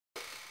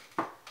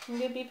You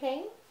gonna be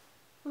paying?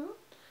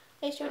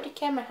 Hey, show the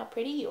camera how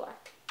pretty you are.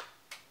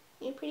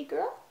 You a pretty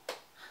girl?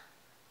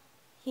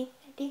 Yeah,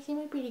 Daisy,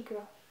 my pretty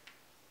girl.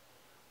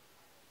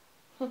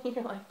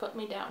 You're like, put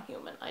me down,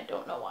 human. I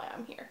don't know why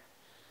I'm here.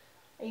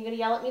 Are you gonna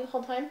yell at me the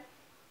whole time?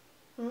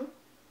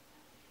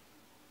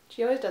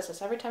 She always does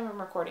this every time I'm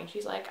recording.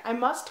 She's like, I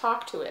must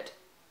talk to it.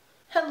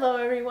 Hello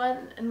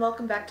everyone, and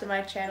welcome back to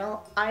my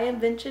channel. I am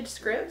Vintage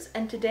Scribs,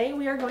 and today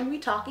we are going to be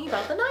talking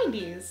about the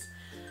 90s.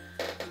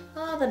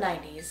 The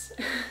 90s.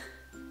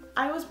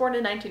 I was born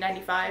in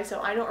 1995, so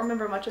I don't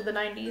remember much of the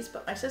 90s,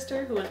 but my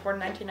sister, who was born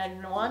in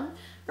 1991,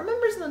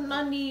 remembers the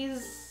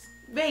 90s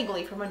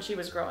vaguely from when she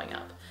was growing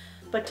up.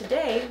 But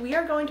today, we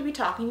are going to be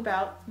talking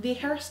about the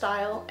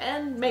hairstyle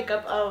and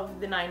makeup of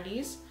the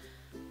 90s,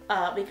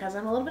 because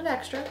I'm a little bit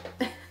extra.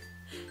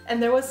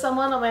 And there was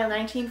someone on my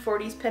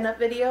 1940s pinup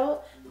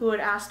video who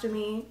had asked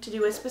me to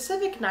do a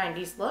specific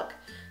 90s look,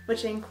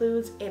 which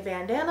includes a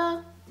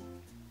bandana,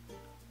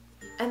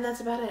 and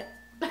that's about it.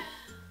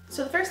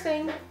 So the first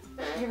thing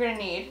you're gonna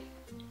need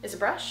is a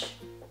brush,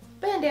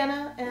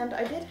 bandana, and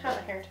I did have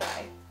a hair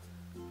tie.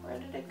 Where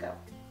did it go?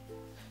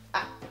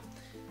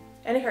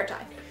 And a hair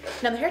tie.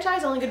 Now the hair tie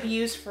is only gonna be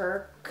used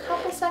for a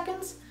couple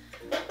seconds,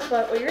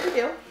 but what you're gonna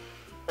do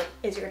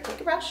is you're gonna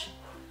take a brush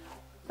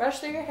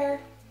through your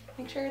hair,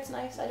 make sure it's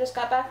nice. I just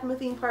got back from a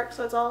theme park,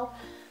 so it's all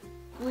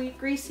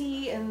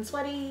greasy and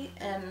sweaty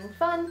and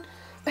fun.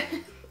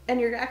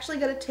 And you're actually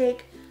gonna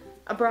take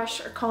a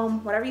brush or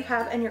comb, whatever you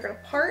have, and you're gonna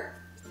part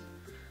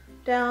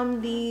down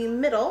the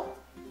middle,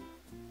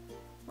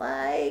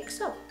 like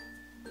so.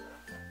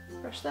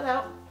 Brush that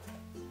out.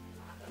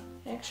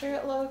 Make sure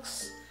it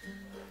looks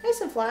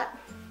nice and flat.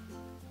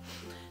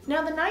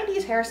 Now the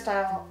 90s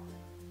hairstyle,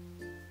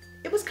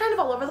 it was kind of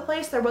all over the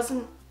place. There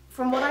wasn't,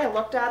 from what I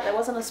looked at, there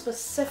wasn't a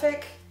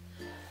specific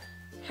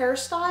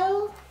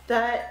hairstyle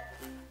that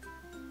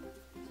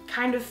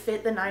kind of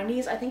fit the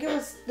 90s. I think it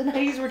was, the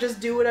 90s were just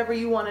do whatever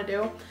you want to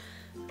do.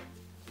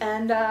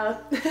 And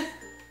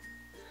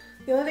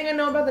the only thing I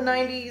know about the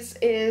 90s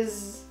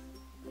is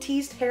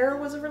teased hair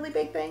was a really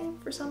big thing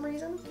for some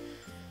reason.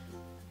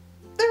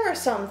 There are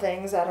some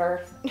things that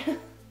are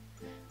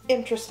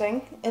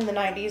interesting in the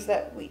 90s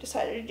that we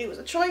decided to do as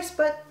a choice,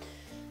 but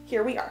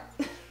here we are.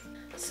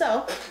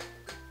 So,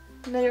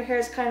 now your hair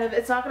is kind of,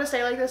 it's not going to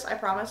stay like this, I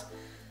promise.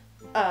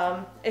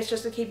 It's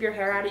just to keep your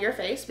hair out of your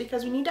face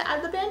because we need to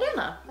add the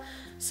bandana.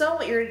 So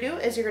what you're going to do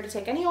is you're going to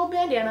take any old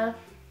bandana,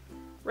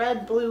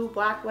 red, blue,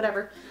 black,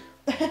 whatever,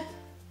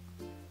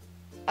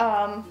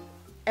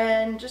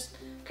 and just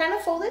kind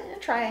of fold it in a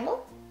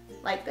triangle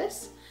like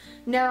this.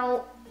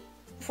 Now,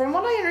 from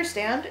what I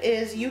understand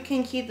is you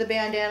can keep the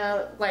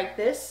bandana like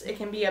this. It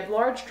can be a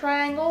large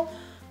triangle,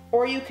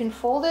 or you can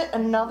fold it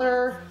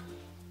another,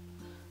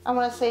 I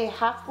want to say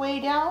halfway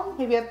down,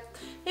 maybe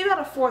about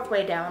a fourth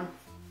way down,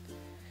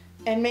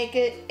 and make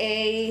it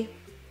a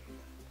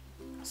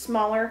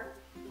smaller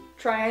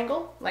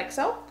triangle like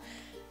so.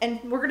 And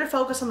we're going to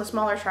focus on the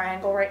smaller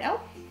triangle right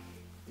now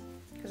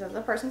because that's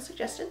the person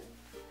suggested.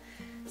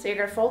 So you're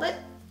going to fold it,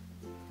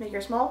 make your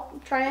small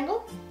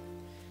triangle.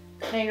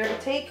 Now you're going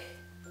to take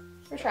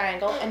your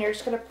triangle and you're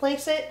just going to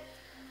place it,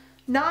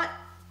 you're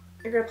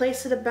going to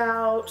place it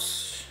about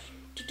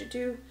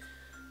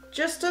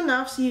just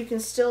enough so you can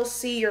still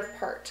see your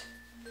part.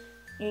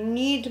 You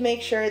need to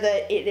make sure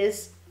that it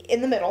is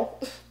in the middle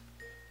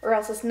or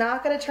else it's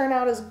not going to turn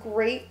out as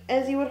great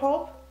as you would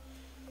hope.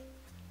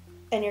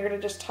 And you're going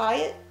to just tie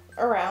it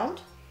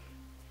around.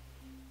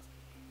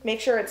 Make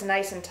sure it's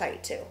nice and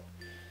tight too.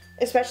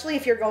 Especially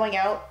if you're going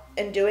out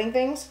and doing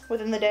things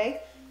within the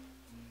day.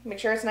 Make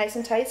sure it's nice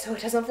and tight so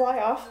it doesn't fly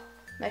off.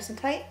 Nice and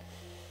tight.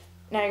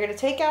 Now you're going to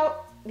take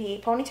out the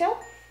ponytail.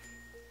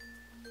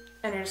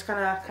 And you're just going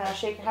to kind of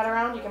shake your head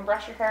around. You can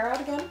brush your hair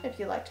out again if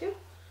you like to.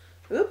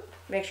 Oop.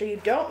 Make sure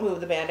you don't move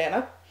the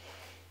bandana,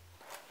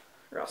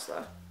 or else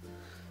the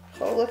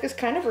whole look is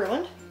kind of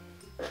ruined.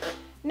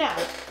 Now,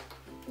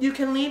 you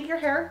can leave your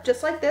hair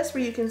just like this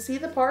where you can see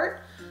the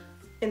part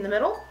in the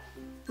middle,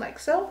 like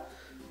so.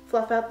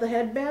 Fluff out the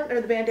headband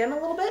or the bandana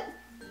a little bit.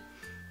 You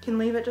can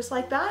leave it just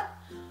like that.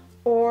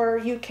 Or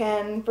you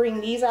can bring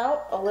these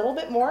out a little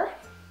bit more,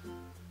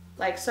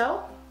 like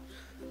so.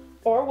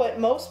 Or what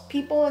most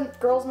people and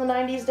girls in the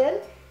 90s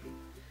did,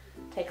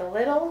 take a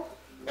little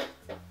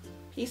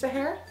piece of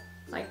hair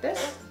like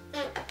this,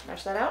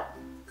 brush that out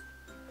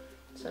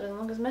so it doesn't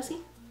look as messy.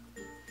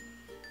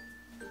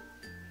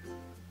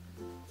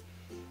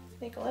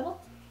 Take a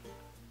little,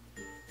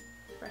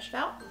 brush it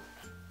out,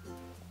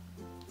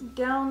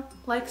 down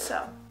like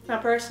so. Now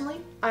personally,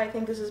 I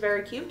think this is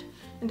very cute,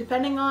 and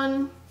depending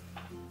on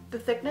the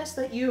thickness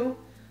that you,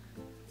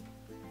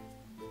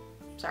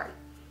 sorry,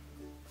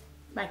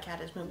 my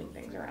cat is moving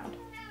things around.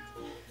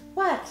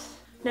 What?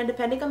 Now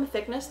depending on the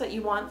thickness that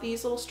you want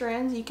these little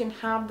strands, you can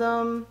have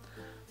them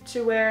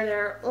to where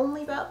they're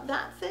only about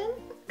that thin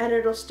and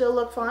it'll still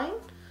look fine,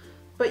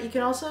 but you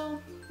can also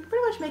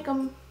pretty much make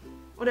them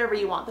whatever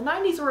you want. The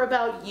 90s were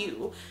about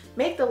you.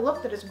 Make the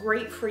look that is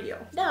great for you.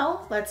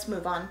 Now let's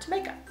move on to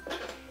makeup.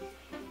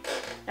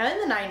 Now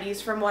in the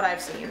 90s, from what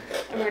I've seen,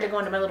 I'm going to go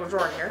into my little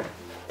drawer here.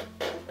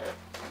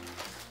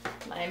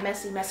 My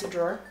messy, messy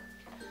drawer.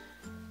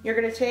 You're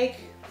going to take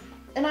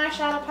an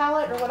eyeshadow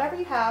palette or whatever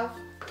you have,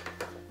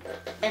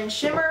 and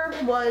shimmer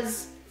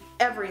was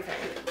everything.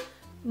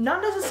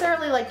 Not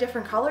necessarily like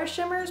different color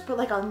shimmers, but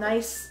like a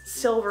nice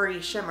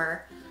silvery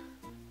shimmer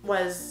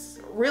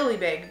was really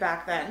big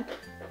back then.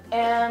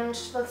 And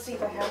let's see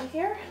if I have it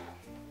here.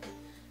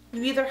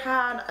 You either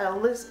had a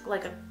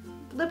like a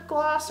lip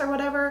gloss or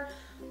whatever,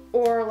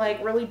 or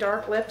like really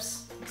dark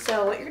lips.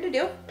 So what you're gonna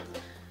do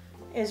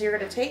is you're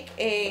gonna take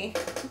you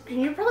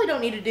probably don't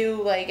need to do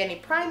like any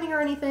priming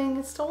or anything,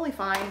 it's totally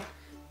fine.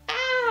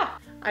 Ah!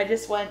 I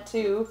just went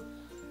to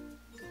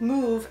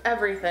move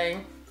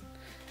everything,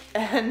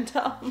 and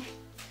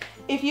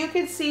if you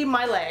could see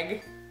my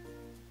leg,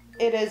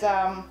 it is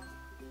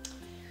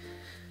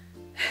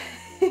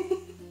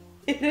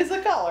it is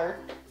a color.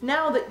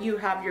 Now that you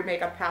have your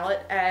makeup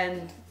palette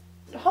and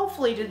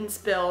hopefully didn't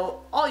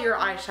spill all your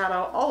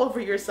eyeshadow all over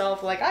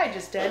yourself like I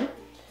just did,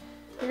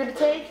 you're gonna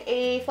take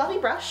a fluffy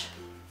brush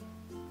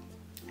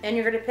and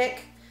you're gonna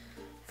pick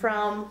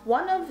from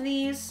one of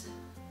these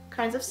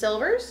kinds of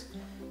silvers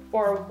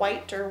or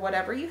white or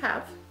whatever you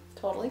have,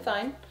 totally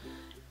fine.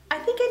 I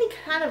think any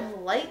kind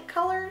of light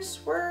colors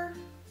were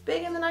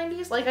big in the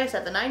 90s. Like I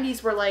said, the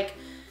 90s were like,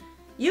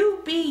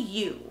 you be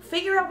you.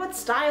 Figure out what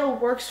style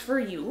works for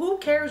you. Who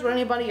cares what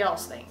anybody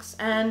else thinks?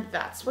 And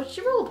that's what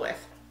you rolled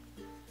with.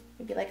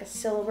 Maybe like a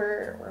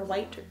silver or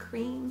white or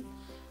cream.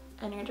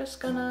 And you're just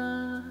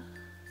gonna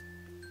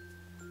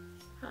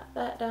pat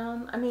that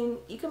down. I mean,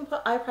 you can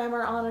put eye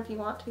primer on if you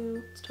want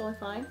to. It's totally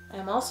fine.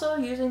 I'm also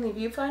using the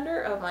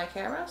viewfinder of my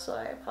camera, so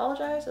I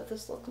apologize if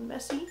this looks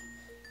messy.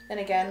 And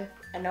again,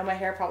 I know my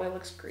hair probably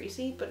looks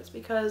greasy, but it's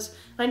because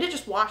I did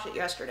just wash it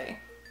yesterday.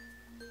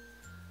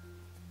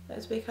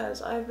 It's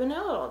because I've been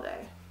out all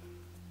day.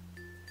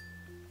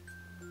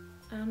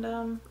 And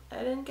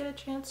I didn't get a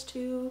chance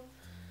to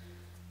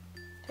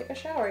take a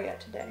shower yet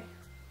today.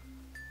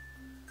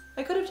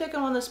 I could have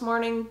taken one this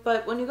morning,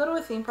 but when you go to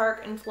a theme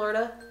park in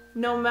Florida,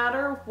 no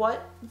matter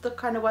what the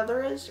kind of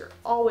weather is, you're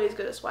always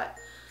gonna sweat.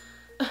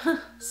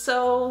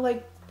 So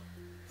like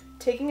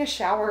taking a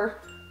shower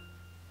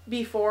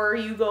before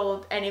you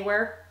go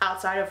anywhere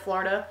outside of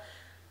Florida,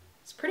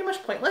 it's pretty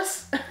much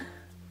pointless.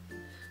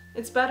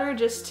 It's better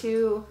just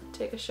to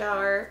take a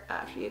shower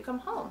after you come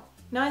home.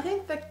 Now I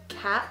think the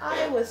cat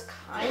eye was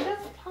kind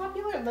of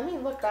popular. Let me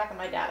look back at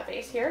my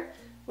database here,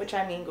 which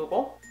I mean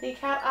Google. The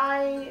cat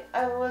eye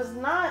was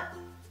not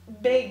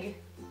big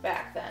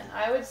back then.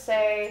 I would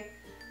say,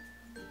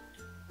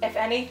 if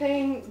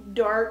anything,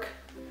 dark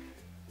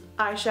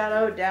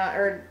eyeshadow down,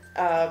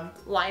 or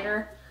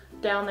liner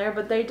down there,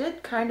 but they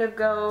did kind of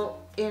go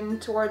in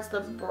towards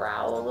the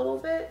brow a little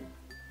bit.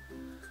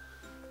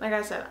 Like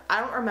I said,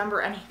 I don't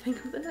remember anything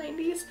of the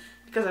 90s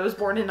because I was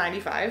born in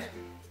 95.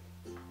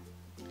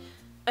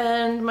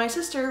 And my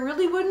sister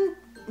really wouldn't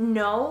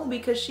know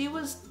because she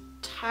was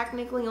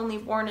technically only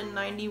born in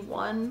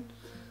 91.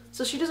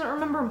 So she doesn't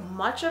remember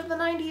much of the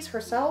 90s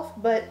herself,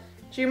 but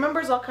she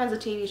remembers all kinds of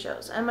TV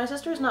shows. And my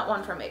sister's not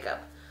one for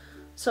makeup,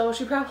 so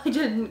she probably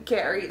didn't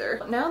care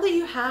either. Now that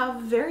you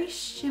have very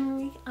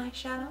shimmery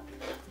eyeshadow,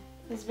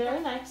 it's very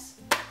nice.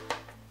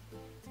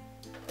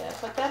 Yeah,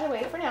 put that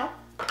away for now.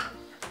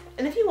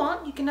 And if you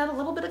want, you can add a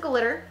little bit of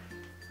glitter.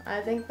 I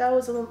think that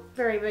was a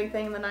very big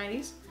thing in the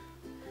 90s.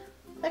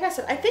 Like I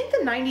said, I think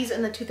the 90s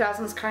and the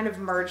 2000s kind of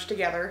merged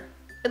together,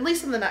 at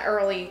least in the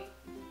early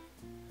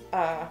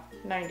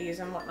 90s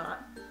and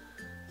whatnot.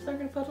 So I'm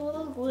gonna put a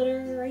little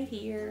glitter right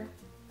here,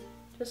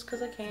 just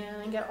because I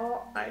can, and get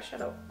all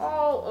eyeshadow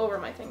all over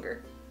my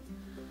finger.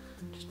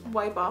 Just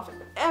wipe off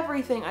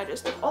everything I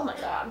just did. Oh my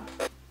god.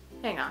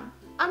 Hang on,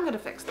 I'm gonna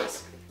fix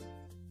this.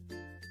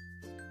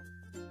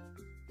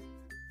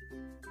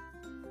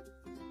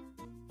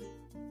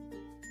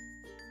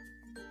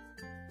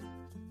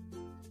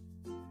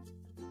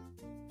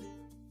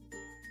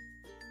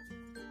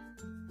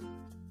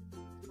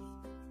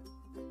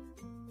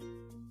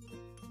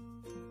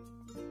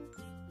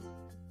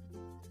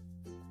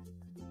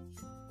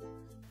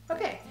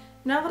 Okay,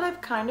 now that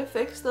I've kind of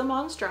fixed the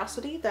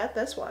monstrosity that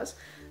this was,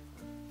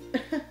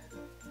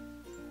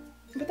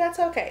 but that's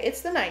okay,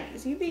 it's the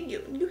 90s, you be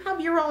you. You have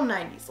your own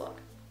 90s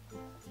look.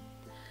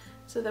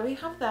 So there we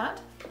have that.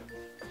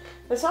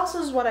 This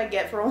also is what I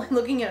get for only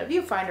looking at a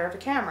viewfinder of a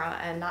camera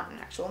and not an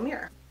actual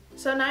mirror.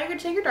 So now you're gonna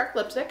take your dark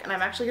lipstick, and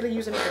I'm actually gonna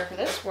use a mirror for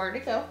this. Where'd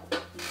it go?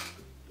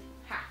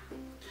 Ha.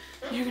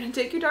 You're gonna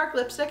take your dark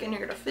lipstick and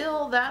you're gonna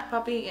fill that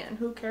puppy in.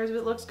 Who cares if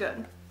it looks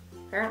good?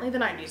 Apparently the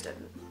 90s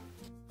didn't.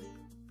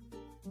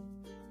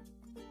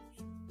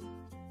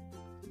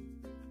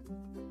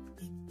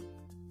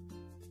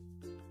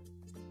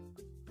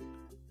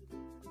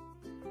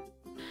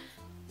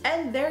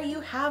 And there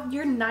you have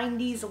your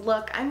 90s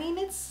look. I mean,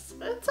 it's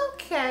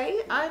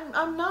okay.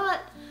 I'm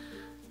not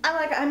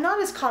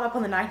as caught up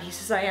on the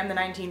 90s as I am the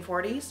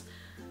 1940s.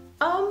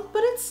 But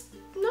it's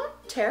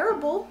not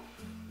terrible,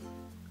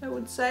 I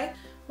would say.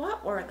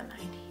 What were the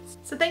 90s?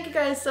 So thank you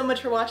guys so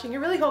much for watching. I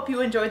really hope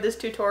you enjoyed this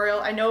tutorial.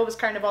 I know it was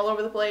kind of all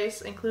over the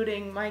place,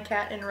 including my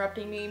cat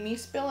interrupting me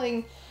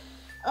spilling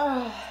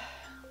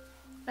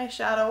my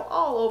shadow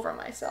all over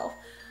myself.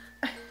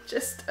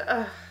 Just,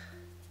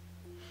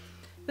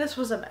 this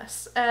was a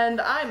mess, and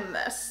I'm a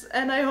mess,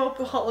 and I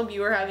hope all of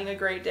you are having a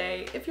great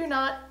day. If you're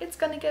not, it's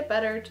gonna get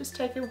better. Just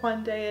take it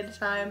one day at a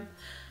time.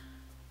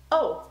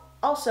 Oh,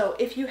 also,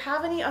 if you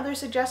have any other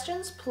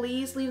suggestions,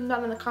 please leave them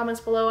down in the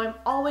comments below. I'm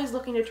always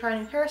looking to try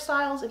new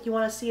hairstyles. If you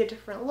want to see a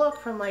different look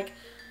from like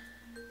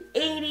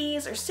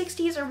 80s or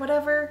 60s or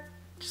whatever,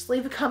 just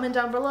leave a comment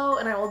down below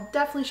and I will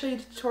definitely show you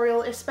the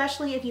tutorial,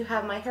 especially if you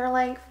have my hair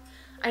length.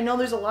 I know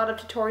there's a lot of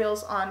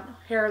tutorials on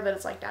hair that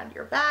is like down to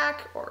your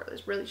back, or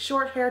there's really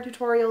short hair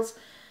tutorials.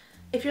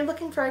 If you're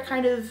looking for a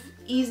kind of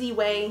easy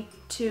way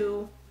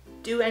to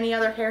do any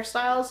other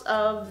hairstyles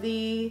of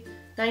the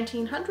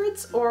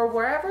 1900s or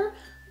wherever,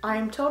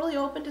 I'm totally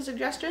open to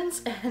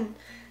suggestions, and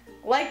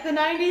like the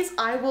 90s,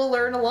 I will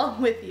learn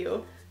along with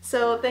you.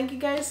 So thank you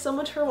guys so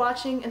much for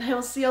watching, and I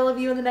will see all of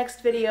you in the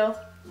next video.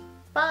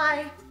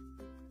 Bye!